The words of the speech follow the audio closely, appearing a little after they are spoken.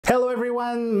Hello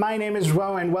everyone, my name is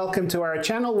Ro and welcome to our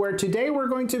channel where today we're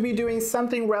going to be doing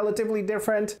something relatively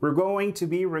different. We're going to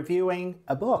be reviewing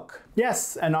a book.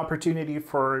 Yes, an opportunity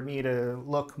for me to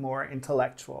look more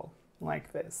intellectual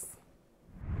like this.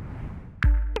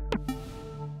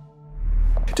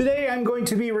 Today I'm going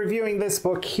to be reviewing this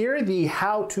book here, the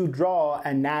How to Draw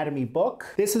Anatomy book.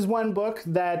 This is one book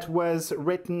that was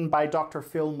written by Dr.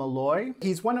 Phil Malloy.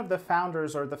 He's one of the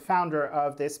founders or the founder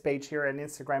of this page here, an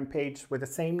Instagram page with the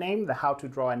same name, the How to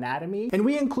Draw Anatomy. And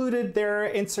we included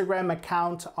their Instagram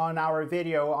account on our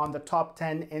video on the top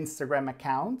 10 Instagram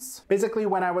accounts. Basically,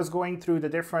 when I was going through the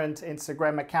different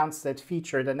Instagram accounts that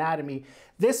featured anatomy,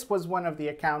 this was one of the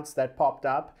accounts that popped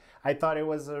up. I thought it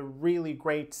was a really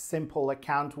great, simple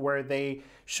account where they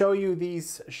show you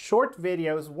these short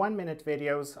videos, 1-minute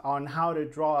videos on how to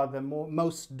draw the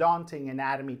most daunting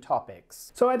anatomy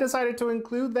topics. So I decided to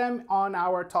include them on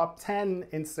our top 10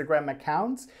 Instagram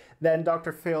accounts. Then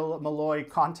Dr. Phil Malloy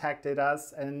contacted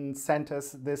us and sent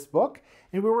us this book.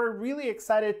 And we were really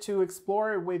excited to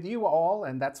explore it with you all,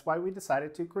 and that's why we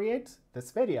decided to create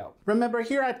this video. Remember,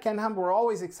 here at KenHub, we're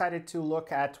always excited to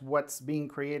look at what's being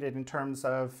created in terms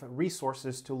of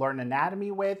resources to learn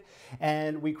anatomy with,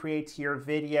 and we create here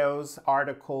videos,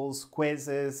 articles,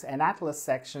 quizzes, and atlas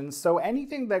sections. So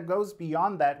anything that goes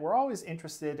beyond that, we're always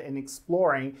interested in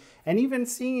exploring and even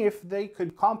seeing if they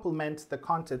could complement the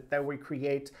content that we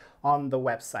create on the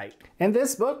website. And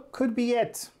this book could be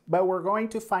it, but we're going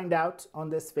to find out on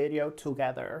this video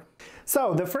together.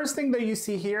 So the first thing that you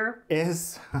see here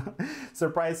is,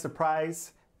 surprise,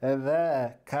 surprise,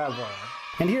 the cover.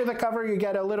 And here the cover, you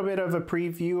get a little bit of a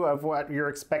preview of what you're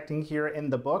expecting here in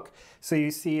the book. So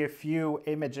you see a few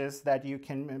images that you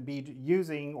can be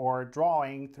using or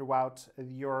drawing throughout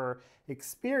your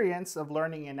experience of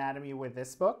learning anatomy with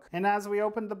this book. And as we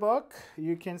open the book,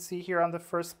 you can see here on the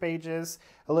first pages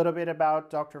a little bit about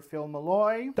Dr. Phil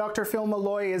Malloy. Dr. Phil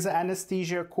Malloy is an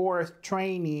anesthesia corps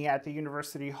trainee at the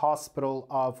University Hospital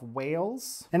of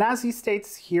Wales. And as he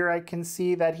states here, I can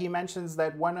see that he mentions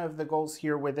that one of the goals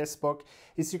here with this book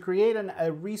is to create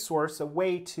a resource, a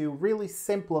way to really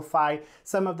simplify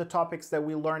some of the topics that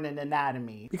we learn in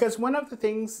anatomy. Because one of the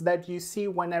things that you see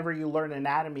whenever you learn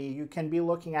anatomy, you can be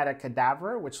looking at a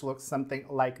cadaver, which looks something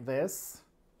like this,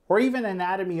 or even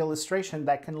anatomy illustration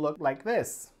that can look like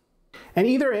this. And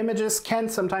either images can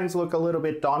sometimes look a little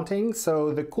bit daunting,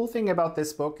 so the cool thing about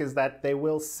this book is that they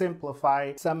will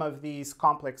simplify some of these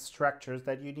complex structures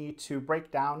that you need to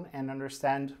break down and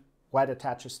understand what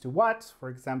attaches to what. For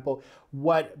example,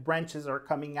 what branches are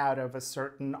coming out of a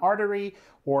certain artery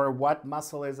or what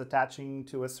muscle is attaching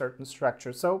to a certain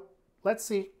structure. So let's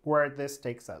see where this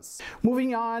takes us.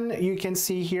 Moving on, you can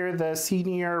see here the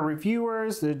senior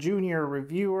reviewers, the junior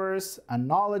reviewers,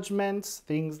 acknowledgements,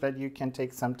 things that you can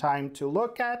take some time to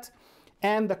look at,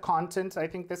 and the content. I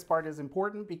think this part is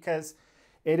important because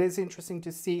it is interesting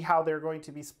to see how they're going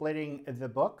to be splitting the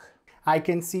book. I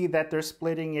can see that they're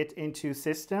splitting it into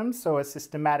systems, so a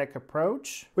systematic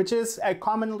approach, which is a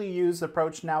commonly used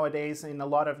approach nowadays in a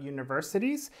lot of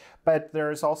universities, but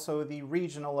there's also the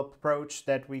regional approach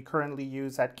that we currently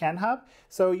use at KenHub.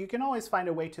 So you can always find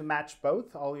a way to match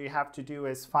both. All you have to do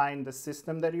is find the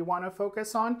system that you want to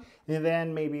focus on, and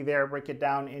then maybe there break it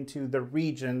down into the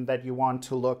region that you want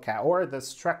to look at, or the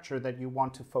structure that you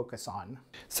want to focus on.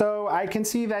 So I can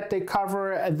see that they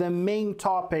cover the main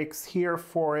topics here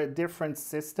for different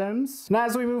systems. Now,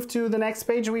 as we move to the next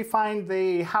page, we find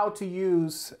the how to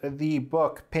use the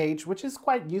book page, which is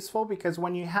quite useful because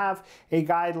when you have a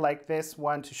guide like this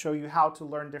one to show you how to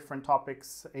learn different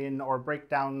topics in or break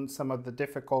down some of the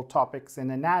difficult topics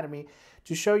in anatomy,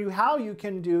 to show you how you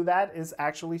can do that is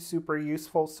actually super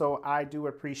useful. So I do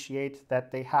appreciate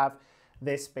that they have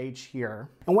this page here.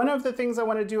 And one of the things I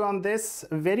want to do on this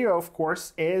video, of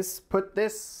course, is put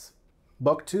this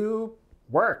book to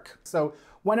work. So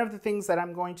one of the things that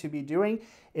I'm going to be doing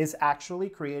is actually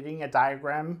creating a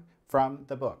diagram from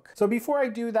the book. So before I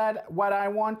do that, what I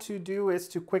want to do is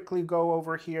to quickly go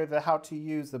over here the how to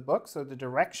use the book. So the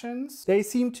directions, they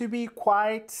seem to be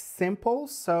quite simple.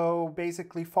 So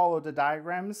basically follow the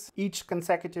diagrams. Each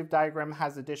consecutive diagram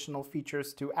has additional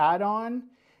features to add on.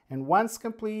 And once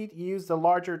complete, use the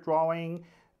larger drawing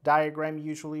diagram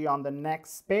usually on the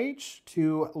next page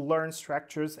to learn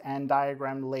structures and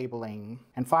diagram labeling.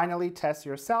 And finally, test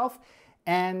yourself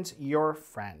and your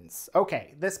friends.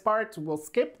 Okay, this part we'll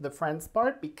skip the friends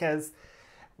part because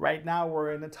right now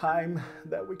we're in a time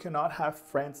that we cannot have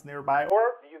friends nearby,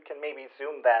 or you can maybe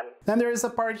zoom then. Then there is a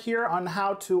part here on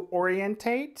how to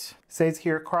orientate. It says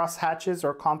here crosshatches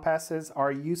or compasses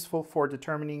are useful for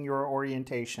determining your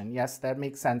orientation. Yes, that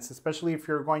makes sense, especially if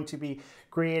you're going to be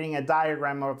creating a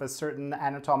diagram of a certain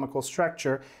anatomical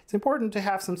structure. It's important to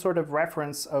have some sort of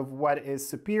reference of what is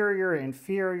superior,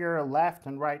 inferior, left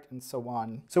and right, and so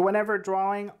on. So whenever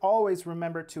drawing, always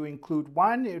remember to include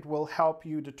one. It will help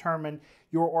you determine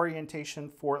your orientation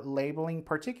for labeling,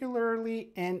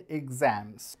 particularly in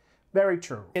exams. Very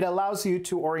true. It allows you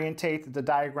to orientate the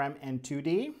diagram in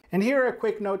 2D. And here a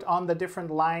quick note on the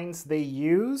different lines they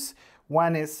use.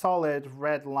 One is solid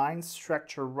red line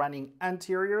structure running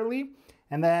anteriorly,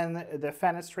 and then the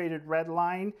fenestrated red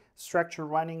line structure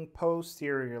running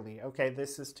posteriorly. Okay,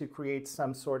 this is to create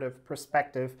some sort of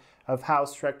perspective of how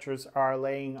structures are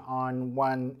laying on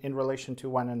one in relation to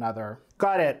one another.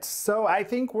 Got it. So I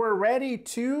think we're ready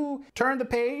to turn the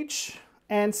page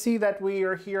and see that we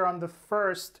are here on the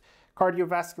first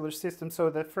cardiovascular system, so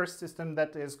the first system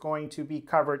that is going to be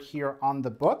covered here on the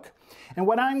book. And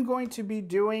what I'm going to be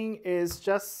doing is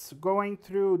just going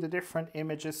through the different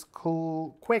images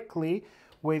quickly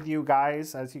with you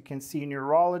guys. As you can see,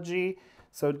 neurology,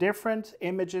 so different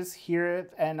images here,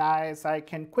 and as I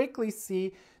can quickly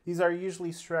see, these are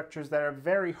usually structures that are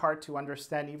very hard to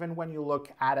understand even when you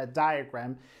look at a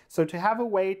diagram. So to have a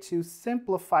way to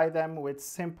simplify them with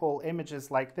simple images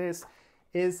like this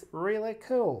is really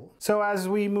cool. So as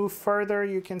we move further,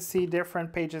 you can see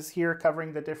different pages here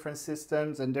covering the different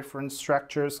systems and different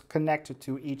structures connected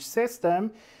to each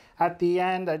system. At the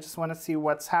end, I just want to see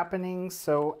what's happening.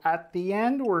 So at the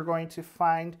end, we're going to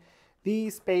find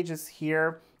these pages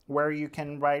here where you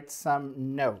can write some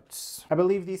notes. I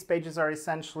believe these pages are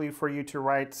essentially for you to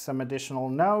write some additional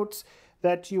notes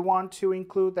that you want to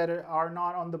include that are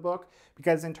not on the book,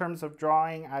 because in terms of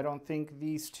drawing, I don't think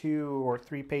these 2 or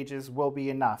 3 pages will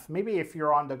be enough. Maybe if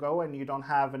you're on the go and you don't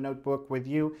have a notebook with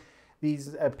you,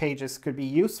 these pages could be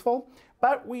useful.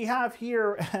 But we have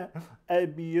here a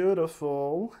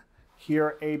beautiful,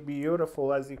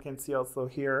 as you can see also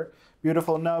here,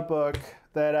 beautiful notebook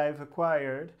that I've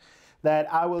acquired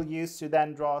that I will use to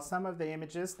then draw some of the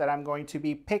images that I'm going to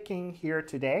be picking here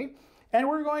today. And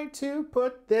we're going to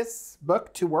put this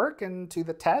book to work and to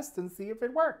the test and see if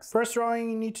it works. First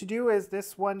drawing you need to do is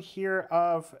this one here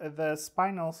of the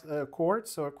spinal cord,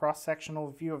 so a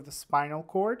cross-sectional view of the spinal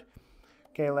cord.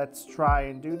 Okay, let's try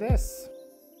and do this.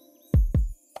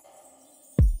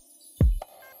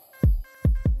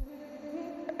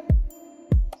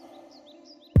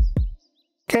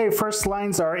 Okay, first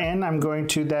lines are in. I'm going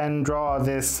to then draw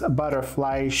this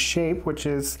butterfly shape, which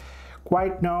is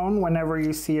quite known whenever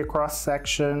you see a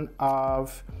cross-section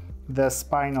of the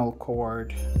spinal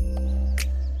cord.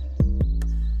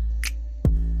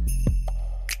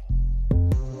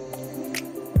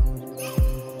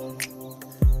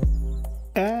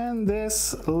 And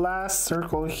this last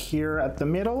circle here at the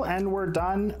middle, and we're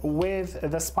done with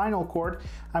the spinal cord.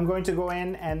 I'm going to go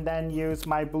in and then use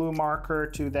my blue marker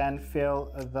to then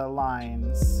fill the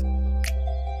lines.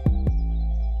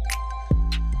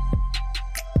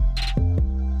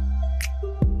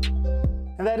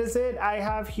 And that is it. I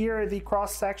have here the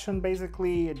cross-section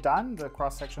basically done, the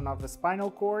cross-section of the spinal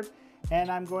cord.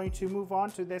 And I'm going to move on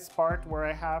to this part where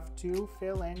I have to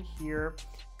fill in here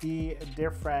the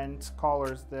different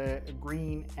colors, the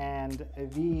green and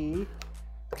the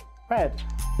red.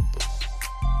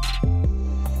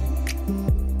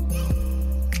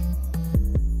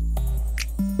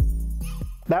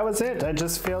 That was it. I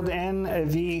just filled in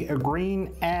the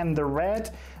green and the red.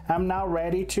 I'm now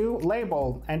ready to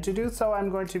label, and to do so I'm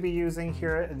going to be using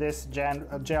here this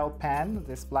gel pen,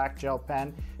 this black gel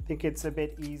pen. I think it's a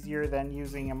bit easier than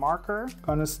using a marker. I'm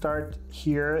gonna start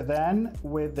here then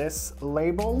with this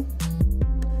label.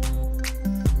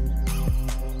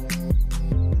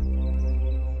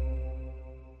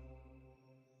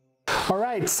 All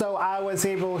right, so I was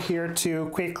able here to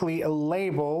quickly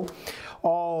label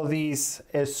all these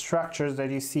structures that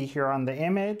you see here on the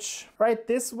image. Right,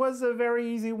 this was a very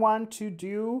easy one to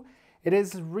do. It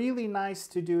is really nice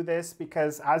to do this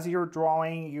because as you're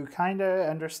drawing, you kind of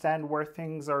understand where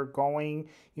things are going.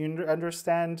 You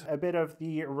understand a bit of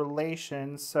the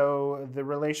relation, so the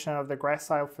relation of the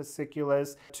gracile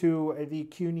fasciculus to the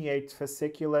cuneate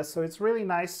fasciculus. So it's really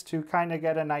nice to kind of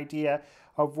get an idea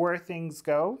of where things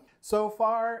go. So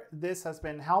far, this has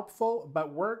been helpful,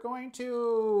 but we're going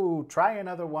to try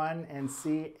another one and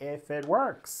see if it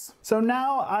works. So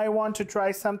now I want to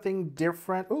try something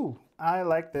different. Ooh, I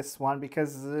like this one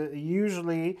because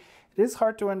usually It is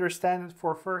hard to understand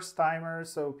for first-timers,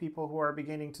 so people who are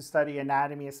beginning to study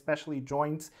anatomy, especially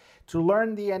joints, to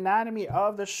learn the anatomy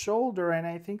of the shoulder. And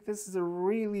I think this is a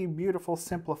really beautiful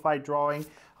simplified drawing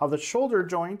of the shoulder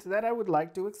joint that I would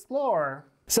like to explore.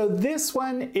 So this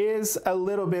one is a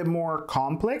little bit more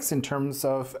complex in terms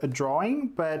of a drawing,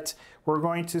 but we're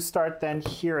going to start then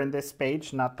here in this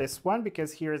page, not this one,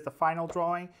 because here is the final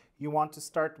drawing. You want to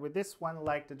start with this one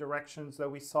like the directions that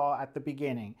we saw at the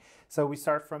beginning. So we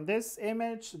start from this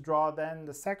image, draw then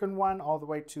the second one all the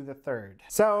way to the third.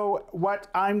 So what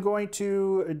I'm going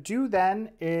to do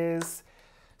then is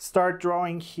start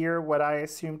drawing here what I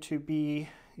assume to be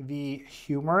the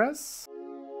humerus.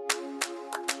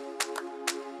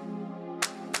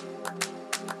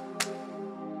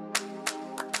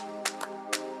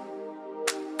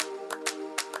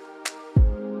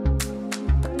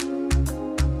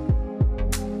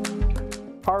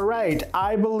 All right,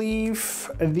 I believe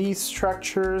these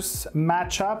structures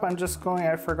match up. I'm just going,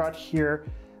 I forgot here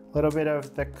a little bit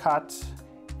of the cut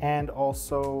and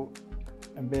also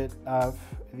a bit of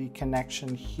the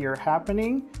connection here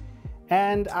happening.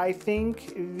 And I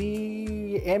think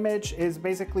the image is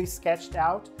basically sketched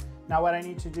out. Now what I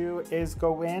need to do is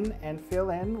go in and fill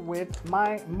in with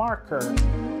my marker.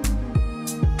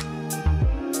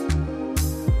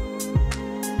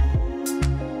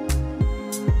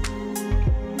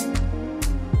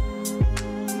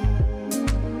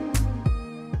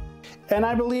 And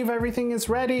I believe everything is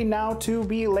ready now to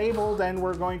be labeled, and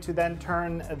we're going to then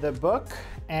turn the book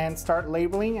and start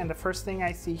labeling. And the first thing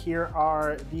I see here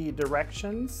are the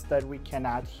directions that we can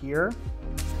add here.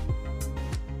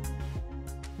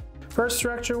 First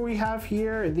structure we have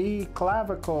here, the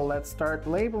clavicle. Let's start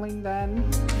labeling then.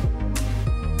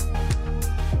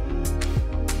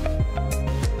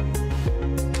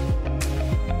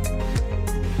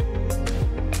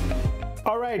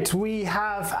 All right, we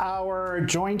have our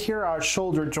joint here, our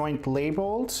shoulder joint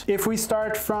labeled. If we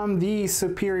start from the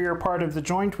superior part of the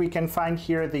joint, we can find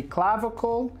here the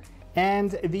clavicle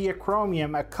and the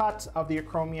acromion, a cut of the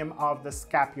acromion of the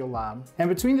scapula. And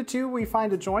between the two, we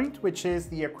find a joint, which is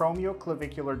the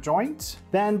acromioclavicular joint.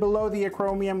 Then below the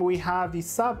acromion, we have the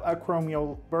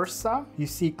subacromial bursa. You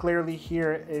see clearly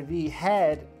here the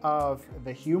head of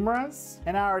the humerus.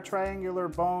 And our triangular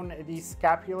bone, the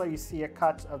scapula, you see a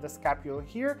cut of the scapula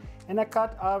here and a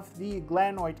cut of the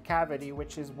glenoid cavity,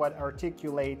 which is what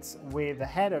articulates with the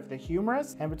head of the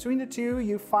humerus. And between the two,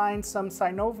 you find some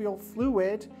synovial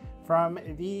fluid from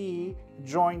the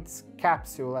joint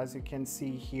capsule, as you can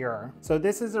see here. So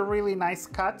this is a really nice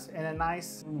cut and a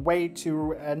nice way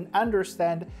to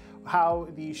understand how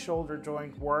the shoulder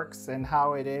joint works and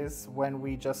how it is when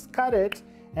we just cut it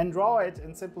and draw it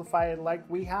and simplify it like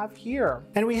we have here.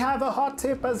 And we have a hot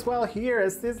tip as well here,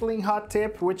 a sizzling hot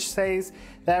tip, which says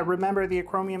that remember the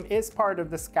acromion is part of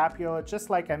the scapula, just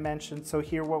like I mentioned. So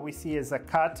here what we see is a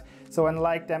cut. So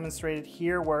unlike demonstrated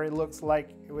here where it looks like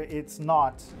it's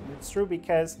not, it's true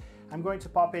because I'm going to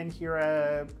pop in here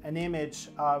an image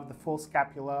of the full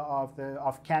scapula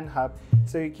of Ken Hub,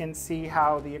 so you can see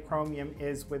how the acromion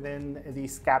is within the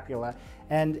scapula.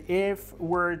 And if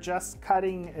we're just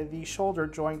cutting the shoulder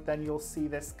joint, then you'll see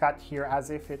this cut here as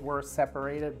if it were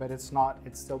separated, but it's not,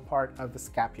 it's still part of the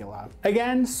scapula.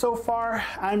 Again, so far,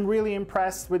 I'm really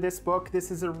impressed with this book.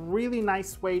 This is a really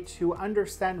nice way to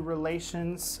understand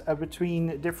relations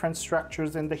between different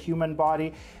structures in the human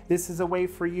body. This is a way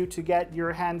for you to get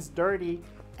your hands dirty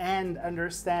and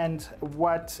understand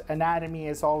what anatomy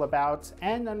is all about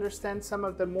and understand some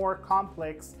of the more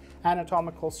complex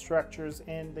anatomical structures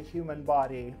in the human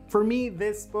body. For me,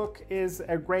 this book is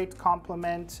a great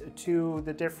complement to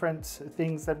the different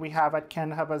things that we have at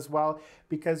Ken Hub as well,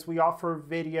 because we offer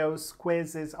videos,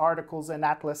 quizzes, articles, and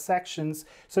atlas sections.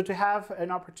 So to have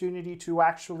an opportunity to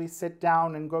actually sit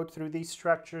down and go through these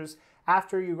structures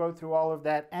after you go through all of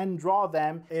that and draw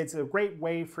them, it's a great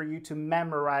way for you to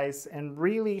memorize and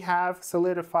really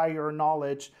solidify your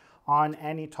knowledge on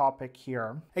any topic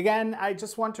here. Again, I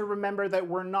just want to remember that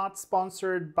we're not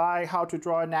sponsored by How to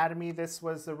Draw Anatomy. This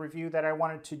was a review that I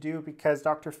wanted to do because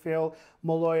Dr. Phil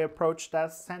Malloy approached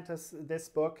us, sent us this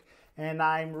book, and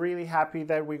I'm really happy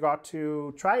that we got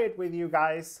to try it with you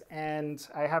guys. And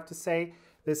I have to say,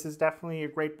 this is definitely a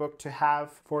great book to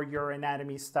have for your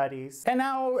anatomy studies. And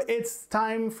now it's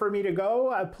time for me to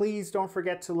go. Please don't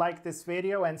forget to like this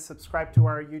video and subscribe to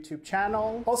our YouTube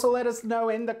channel. Also, let us know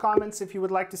in the comments if you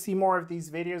would like to see more of these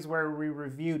videos where we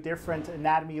review different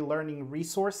anatomy learning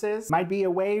resources. Might be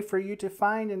a way for you to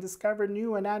find and discover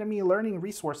new anatomy learning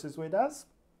resources with us.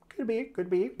 Could be, could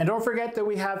be. And don't forget that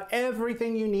we have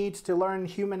everything you need to learn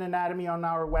human anatomy on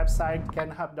our website,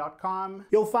 kenhub.com.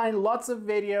 You'll find lots of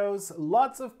videos,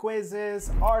 lots of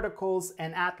quizzes, articles,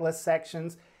 and atlas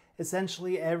sections.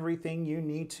 Essentially everything you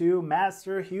need to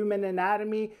master human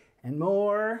anatomy and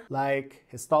more, like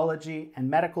histology and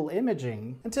medical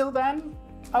imaging. Until then,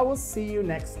 I will see you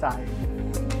next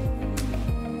time.